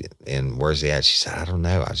said, and where's he at? She said, I don't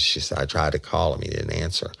know. She said, I tried to call him. He didn't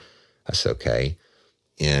answer. I said, okay.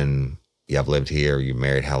 And you have lived here, you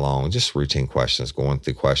married how long? Just routine questions, going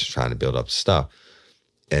through questions, trying to build up stuff.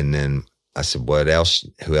 And then I said, what else?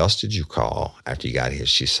 Who else did you call after you got here?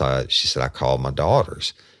 She said, I called my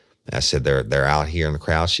daughters. And I said, they're out here in the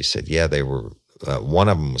crowd. She said, yeah, they were. One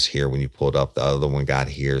of them was here when you pulled up. The other one got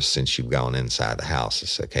here since you've gone inside the house. I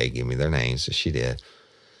said, okay, give me their names. So she did.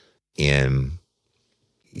 And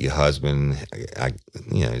your husband,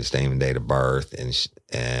 his name and date of birth.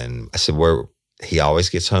 And I said, he always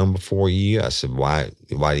gets home before you. I said, why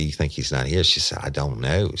do you think he's not here? She said, I don't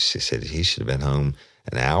know. She said, he should have been home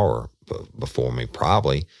an hour before me,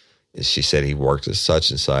 probably. And she said he worked at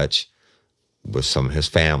such and such with some of his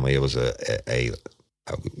family. It was a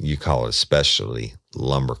you call it a specialty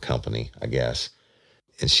lumber company, I guess.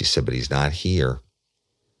 And she said, but he's not here.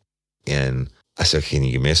 And I said, can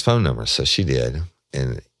you give me his phone number? So she did.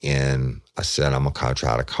 And I said, I'm going to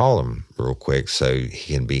try to call him real quick so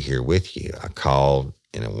he can be here with you. I called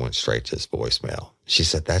and it went straight to his voicemail. She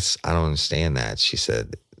said, I don't understand that. She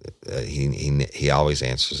said, he always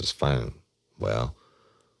answers his phone. Well,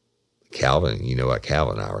 Calvin, you know what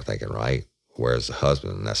Calvin and I were thinking, right? Where's the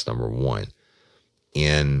husband? And that's number one.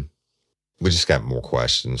 And we just got more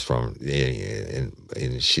questions from,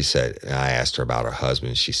 and she said, and I asked her about her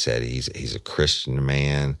husband. She said, he's a Christian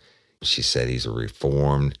man. She said he's a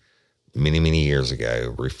reformed, many years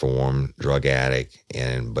ago, reformed drug addict,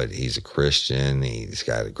 but he's a Christian. He's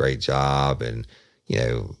got a great job, and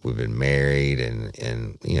we've been married,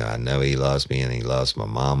 and I know he loves me, and he loves my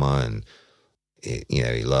mama, and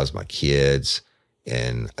he loves my kids.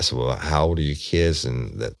 And I said, well, how old are your kids?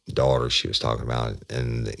 And the daughter she was talking about,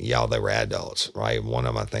 and they were adults, right? One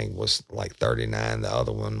of them, I think, was like 39. The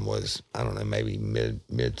other one was, I don't know, maybe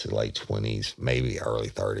mid to late 20s, maybe early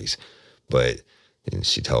 30s. And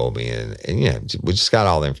she told me, and we just got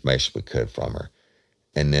all the information we could from her.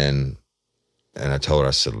 And I told her,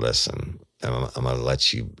 I said, listen, I'm going to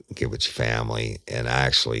let you get with your family. And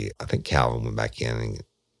I think Calvin went back in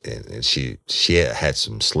and she had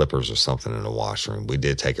some slippers or something in the washroom. We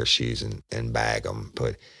did take her shoes and bag them.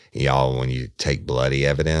 But when you take bloody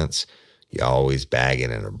evidence, you always bag it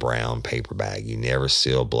in a brown paper bag. You never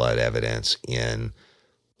seal blood evidence in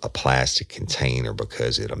a plastic container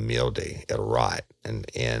because it'll mildew, it'll rot, and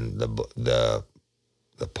the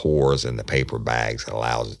pores in the paper bags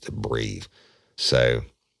allows it to breathe. So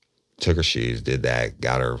took her shoes, did that,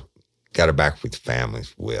 got her back with the family,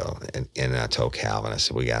 Will. And I told Calvin, I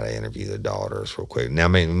said, we got to interview the daughters real quick. Now,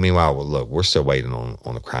 meanwhile, look, we're still waiting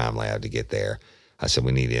on the crime lab to get there. I said,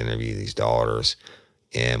 we need to interview these daughters,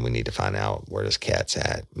 and we need to find out where this cat's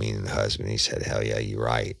at, meaning the husband. He said, hell yeah, you're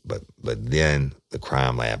right. But then the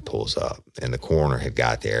crime lab pulls up, and the coroner had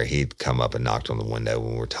got there. He'd come up and knocked on the window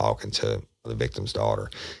when we were talking to the victim's daughter,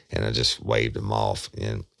 and I just waved him off.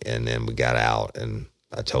 And then we got out, and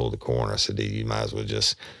I told the coroner, I said, dude, you might as well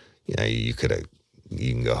just, you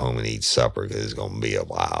can go home and eat supper because it's going to be a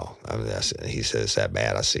while. He said, it's that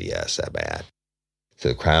bad? I said, yeah, it's that bad. So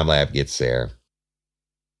the crime lab gets there.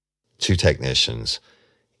 2 technicians,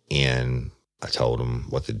 and I told them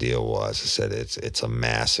what the deal was. I said, it's a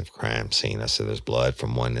massive crime scene. I said, there's blood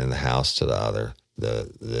from one end of the house to the other.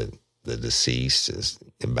 The deceased is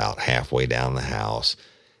about halfway down the house.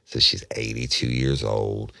 So she's 82 years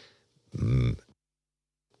old.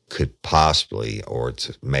 Could possibly, or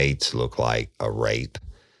it's made to look like a rape.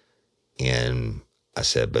 And I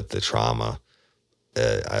said, but the trauma,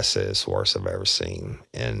 I said, it's the worst I've ever seen.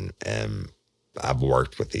 And I've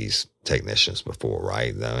worked with these technicians before,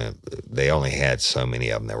 right? They only had so many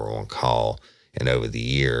of them that were on call. And over the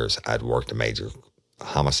years, I'd worked a major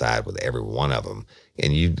homicide with every one of them.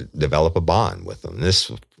 And you develop a bond with them. This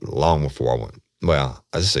was long before I went, well,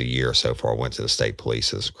 this is a year or so before I went to the state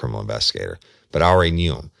police as a criminal investigator. But I already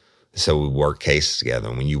knew them. So we worked cases together.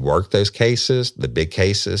 And when you work those cases, the big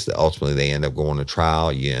cases, that ultimately they end up going to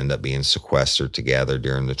trial, you end up being sequestered together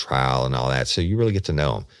during the trial and all that. So you really get to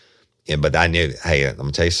know them. But I knew, hey, I'm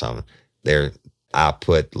going to tell you something. I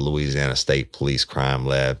put Louisiana State Police Crime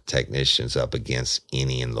Lab technicians up against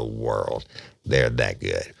any in the world. They're that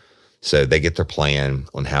good. So they get their plan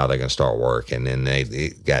on how they're going to start work. And then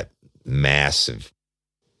they got massive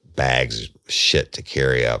bags of shit to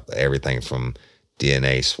carry up, everything from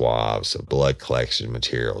DNA swabs, blood collection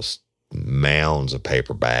materials, mounds of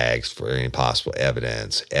paper bags for any possible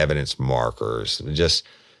evidence markers.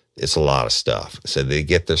 It's a lot of stuff. So they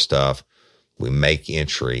get their stuff. We make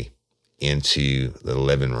entry into the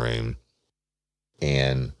living room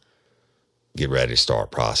and get ready to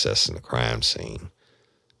start processing the crime scene.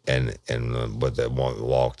 And what they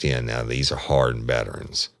walked in, now these are hardened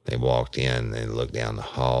veterans. They walked in, they looked down the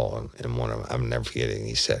hall, and one of them, I'll never forget it,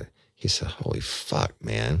 he said, holy fuck,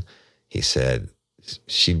 man. He said,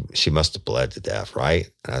 she must have bled to death, right?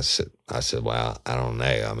 And I said, well, I don't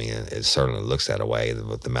know. I mean, it certainly looks that way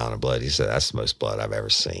with the amount of blood. He said, that's the most blood I've ever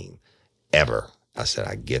seen, ever. I said,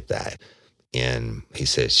 I get that. And he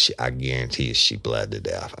said, I guarantee you she bled to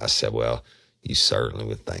death. I said, well, you certainly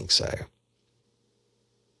would think so.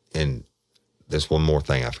 And there's one more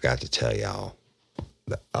thing I forgot to tell y'all.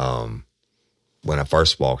 When I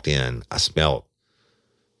first walked in, I smelled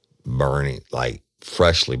burning, like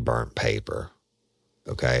freshly burnt paper,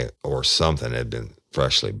 okay, or something had been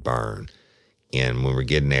freshly burned. And when we're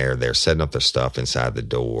getting there, they're setting up their stuff inside the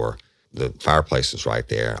door. The fireplace was right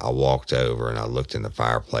there. I walked over and I looked in the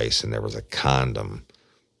fireplace, and there was a condom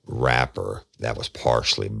wrapper that was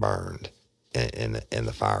partially burned in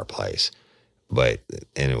the fireplace. But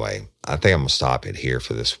anyway, I think I'm going to stop it here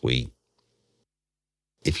for this week.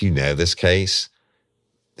 If you know this case,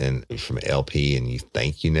 and from LP, and you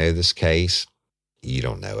think you know this case, you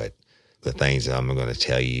don't know it. The things that I'm going to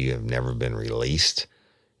tell you have never been released.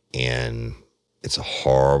 And it's a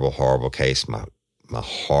horrible, horrible case. My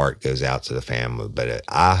heart goes out to the family. But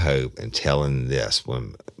I hope in telling this,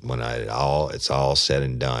 when it's all said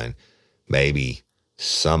and done, maybe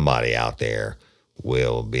somebody out there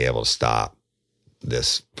will be able to stop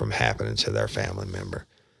this from happening to their family member.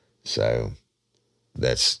 So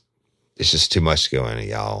it's just too much to go into,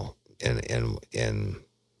 y'all. And I'm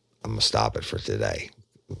going to stop it for today.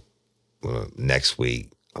 Next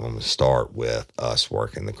week, I'm going to start with us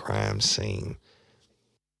working the crime scene.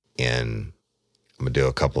 And I'm going to do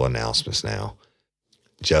a couple announcements now.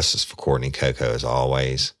 Justice for Courtney Coco, as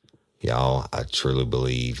always. Y'all, I truly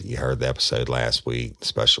believe, you heard the episode last week, the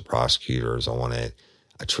special prosecutor is on it.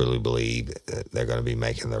 I truly believe that they're going to be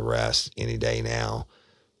making the arrest any day now.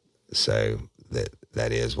 So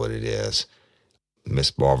that is what it is.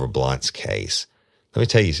 Miss Barbara Blunt's case. Let me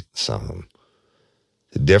tell you something.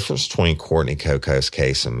 The difference between Courtney Coco's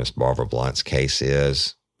case and Miss Barbara Blunt's case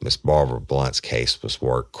is Miss Barbara Blunt's case was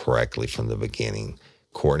worked correctly from the beginning.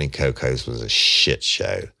 Courtney Coco's was a shit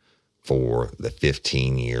show for the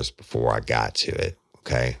 15 years before I got to it.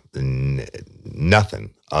 Okay,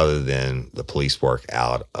 nothing other than the police work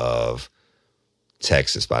out of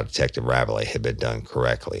Texas by Detective Rabelais had been done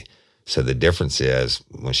correctly. So the difference is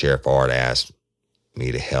when Sheriff Ard asked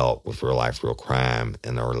me to help with Real Life, Real Crime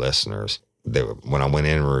and our listeners, when I went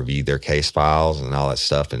in and reviewed their case files and all that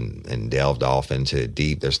stuff and delved off into it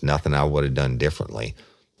deep, there's nothing I would have done differently.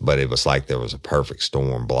 But it was like there was a perfect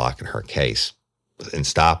storm blocking her case and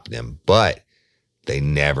stopping them. But they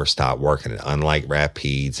never stopped working it. Unlike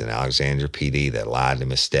Rapides and Alexandria PD that lied to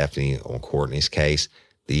Miss Stephanie on Courtney's case,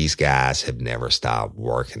 these guys have never stopped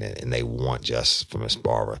working it, and they want justice for Miss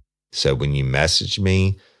Barbara. So when you message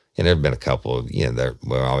me, and there have been a couple of,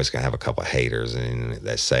 we're always going to have a couple of haters and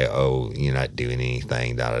that say, oh, you're not doing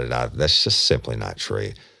anything, da-da-da. That's just simply not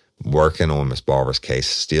true. Working on Miss Barbara's case,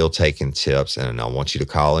 still taking tips, and I want you to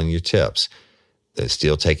call in your tips. They're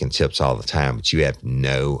still taking tips all the time, but you have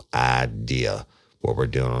no idea what we're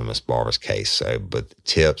doing on Miss Barbara's case. So, but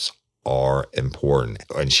tips are important.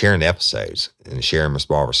 And sharing episodes and sharing Miss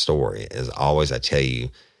Barbara's story is always, I tell you,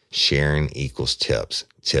 sharing equals tips.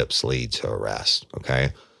 Tips lead to arrest,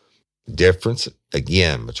 okay? Difference,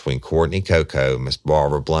 again, between Courtney Coco and Miss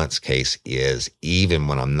Barbara Blunt's case is, even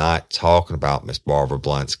when I'm not talking about Miss Barbara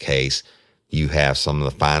Blunt's case, you have some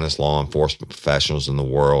of the finest law enforcement professionals in the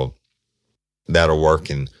world that are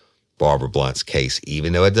working Barbara Blunt's case,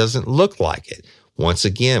 even though it doesn't look like it. Once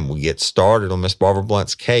again, we get started on Miss Barbara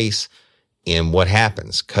Blunt's case, and what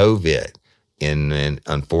happens? COVID. And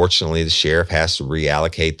unfortunately, the sheriff has to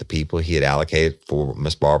reallocate the people he had allocated for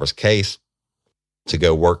Miss Barbara's case to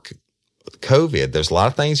go work COVID. There's a lot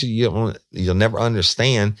of things you'll never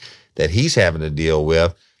understand that he's having to deal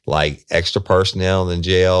with, like extra personnel in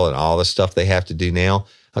jail and all the stuff they have to do now.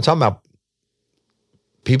 I'm talking about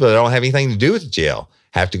people that don't have anything to do with the jail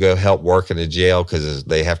have to go help work in the jail because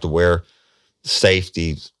they have to wear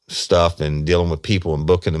safety stuff and dealing with people and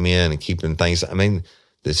booking them in and keeping things. I mean,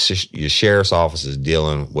 your sheriff's office is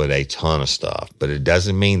dealing with a ton of stuff, but it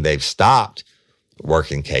doesn't mean they've stopped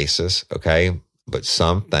working cases, okay? But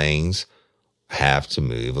some things have to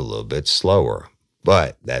move a little bit slower.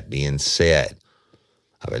 But that being said,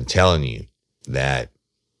 I've been telling you that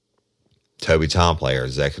Toby Tomplay, our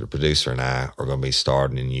executive producer, and I are going to be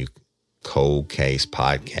starting a new cold case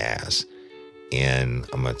podcast. And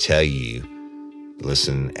I'm going to tell you,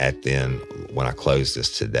 listen when I close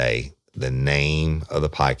this today, the name of the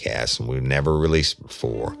podcast, and we've never released it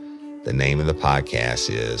before. The name of the podcast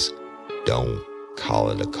is Don't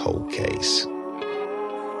Call It a Cold Case.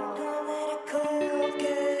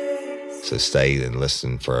 So stay and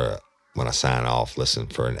listen for, when I sign off, listen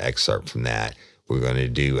for an excerpt from that. We're going to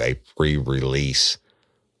do a pre-release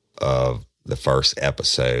of the first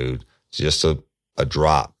episode, just a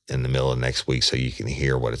drop in the middle of next week so you can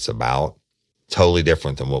hear what it's about. Totally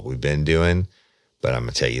different than what we've been doing. But I'm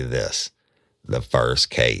going to tell you this, the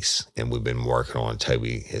first case, and we've been working on,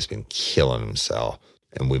 Toby has been killing himself,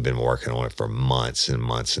 and we've been working on it for months and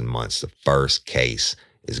months and months. The first case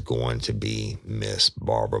is going to be Miss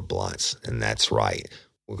Barbara Blunt's, and that's right.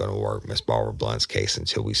 We're going to work Miss Barbara Blunt's case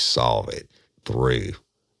until we solve it through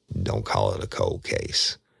Don't Call It a Cold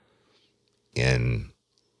Case. And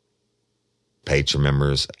Patreon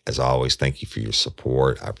members, as always, thank you for your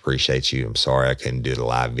support. I appreciate you. I'm sorry I couldn't do the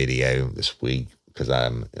live video this week because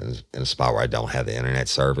I'm in a spot where I don't have the internet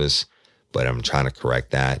service, but I'm trying to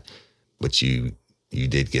correct that. But you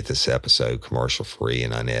did get this episode commercial free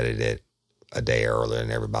and unedited a day earlier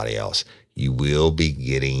than everybody else. You will be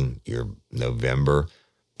getting your November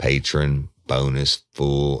patron bonus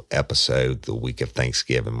full episode the week of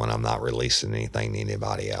Thanksgiving when I'm not releasing anything to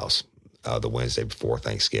anybody else, the Wednesday before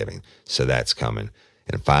Thanksgiving. So that's coming.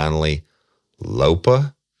 And finally,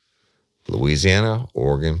 LOPA, Louisiana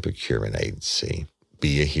Organ Procurement Agency.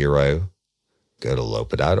 Be a hero. Go to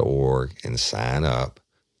lopa.org and sign up.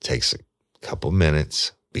 It takes a couple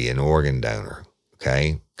minutes. Be an organ donor,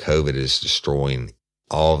 okay? COVID is destroying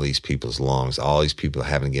all these people's lungs. All these people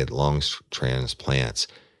having to get lung transplants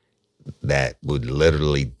that would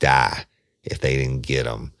literally die if they didn't get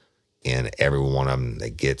them. And every one of them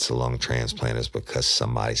that gets a lung transplant is because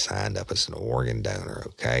somebody signed up as an organ donor,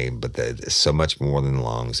 okay? But it's so much more than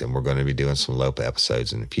lungs, and we're going to be doing some LOPA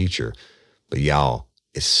episodes in the future. But y'all,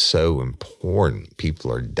 it's so important.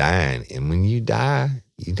 People are dying, and when you die,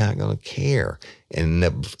 you're not going to care.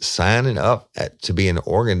 And signing up to be an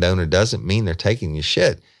organ donor doesn't mean they're taking your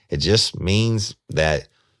shit. It just means that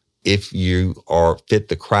if you fit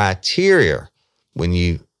the criteria when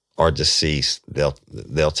you are deceased,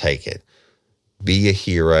 they'll take it. Be a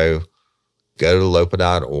hero. Go to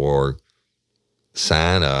lopa.org,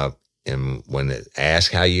 sign up, and when it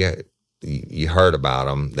asks how you heard about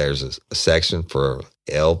them, there's a section for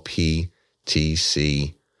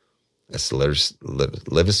LPTC. That's the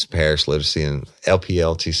Livingston Parish Literacy and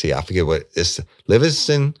LPLTC. I forget what it's.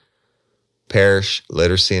 Livingston Parish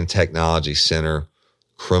Literacy and Technology Center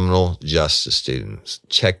Criminal Justice Students.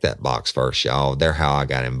 Check that box first, y'all. They're how I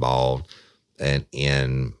got involved. And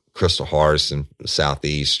in Crystal Hardison,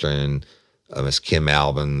 Southeastern, Miss Kim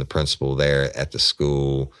Alvin, the principal there at the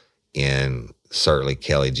school, and certainly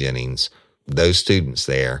Kelly Jennings. Those students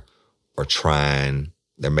there are trying.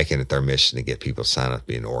 They're making it their mission to get people to sign up to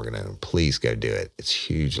be an organ donor. Please go do it. It's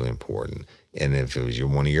hugely important. And if it was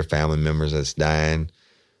one of your family members that's dying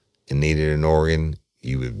and needed an organ,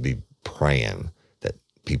 you would be praying that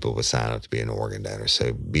people would sign up to be an organ donor.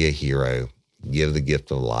 So be a hero. Give the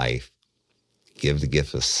gift of life. Give the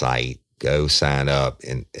gift of sight. Go sign up.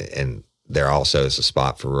 And There also is a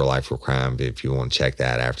spot for Real Life, Real Crime. If you want to check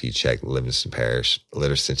that after you check Livingston Parish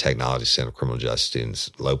Literacy and Technology Center of Criminal Justice Students,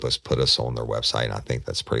 Lopez put us on their website, and I think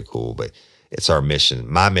that's pretty cool. But it's our mission,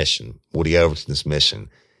 my mission, Woody Overton's mission,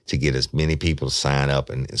 to get as many people to sign up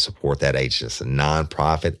and support that agency. It's a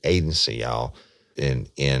nonprofit agency, y'all.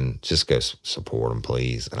 And just go support them,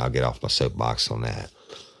 please. And I'll get off my soapbox on that.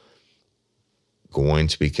 Going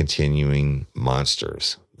to be continuing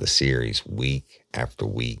Monsters, the series, week after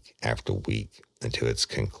week after week until it's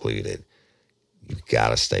concluded. You've got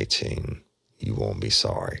to stay tuned. You won't be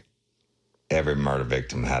sorry. Every murder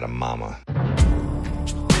victim had a mama.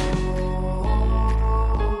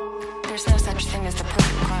 There's no such thing as the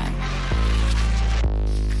perfect crime.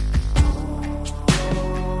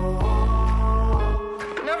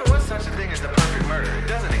 There never was such a thing as the perfect murder. It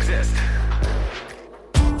doesn't exist.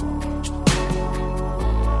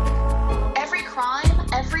 Every crime,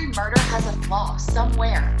 every murder has a flaw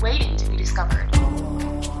somewhere waiting to be discovered.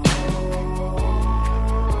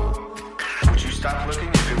 Would you stop looking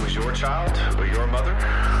if it was your child or your mother?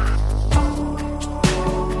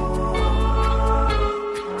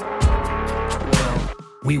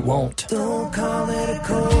 We won't. Don't call it a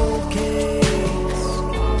cold case.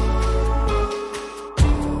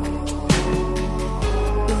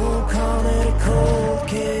 Don't call it a cold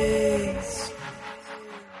case.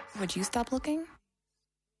 Would you stop looking?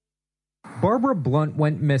 Barbara Blunt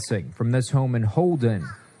went missing from this home in Holden.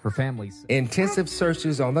 Her family said Intensive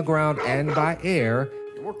searches on the ground and by air.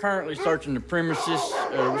 We're currently searching the premises,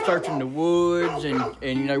 we're searching the woods, and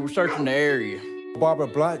we're searching the area. Barbara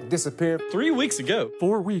Blunt disappeared 3 weeks ago.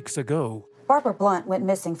 4 weeks ago. Barbara Blunt went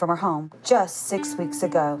missing from her home just 6 weeks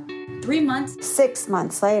ago. 3 months, 6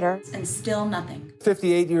 months later, and still nothing.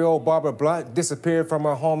 58-year-old Barbara Blunt disappeared from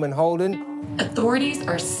her home in Holden. Authorities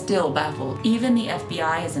are still baffled. Even the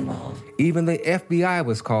FBI is involved. Even the FBI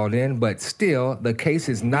was called in, but still, the case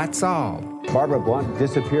is not solved. Barbara Blunt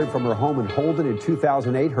disappeared from her home in Holden in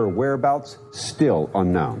 2008. Her whereabouts still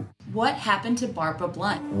unknown. What happened to Barbara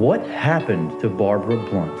Blunt? What happened to Barbara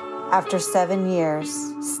Blunt? after 7 years,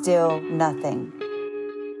 still nothing.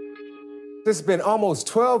 It's been almost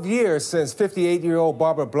 12 years since 58-year-old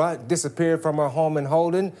Barbara Blunt disappeared from her home in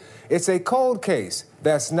Holden. It's a cold case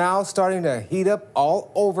that's now starting to heat up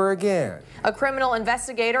all over again. A criminal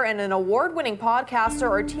investigator and an award-winning podcaster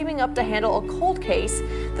are teaming up to handle a cold case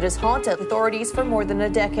that has haunted authorities for more than a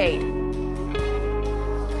decade.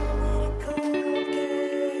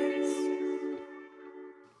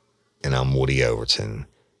 And I'm Woody Overton,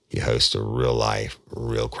 your host of Real Life,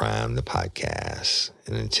 Real Crime, the podcast.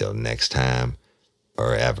 And until next time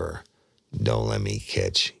or ever, don't let me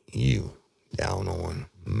catch you down on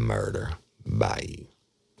Murder Bayou.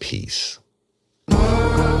 Peace.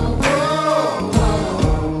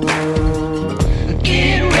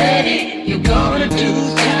 Get ready, you're gonna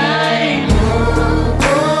do time.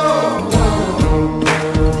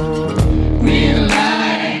 Real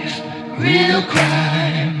life, real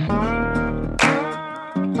crime.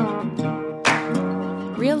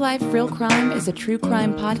 Real Life, Real Crime is a true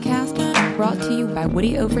crime podcast brought to you by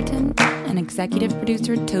Woody Overton and executive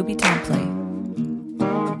producer Toby Templey.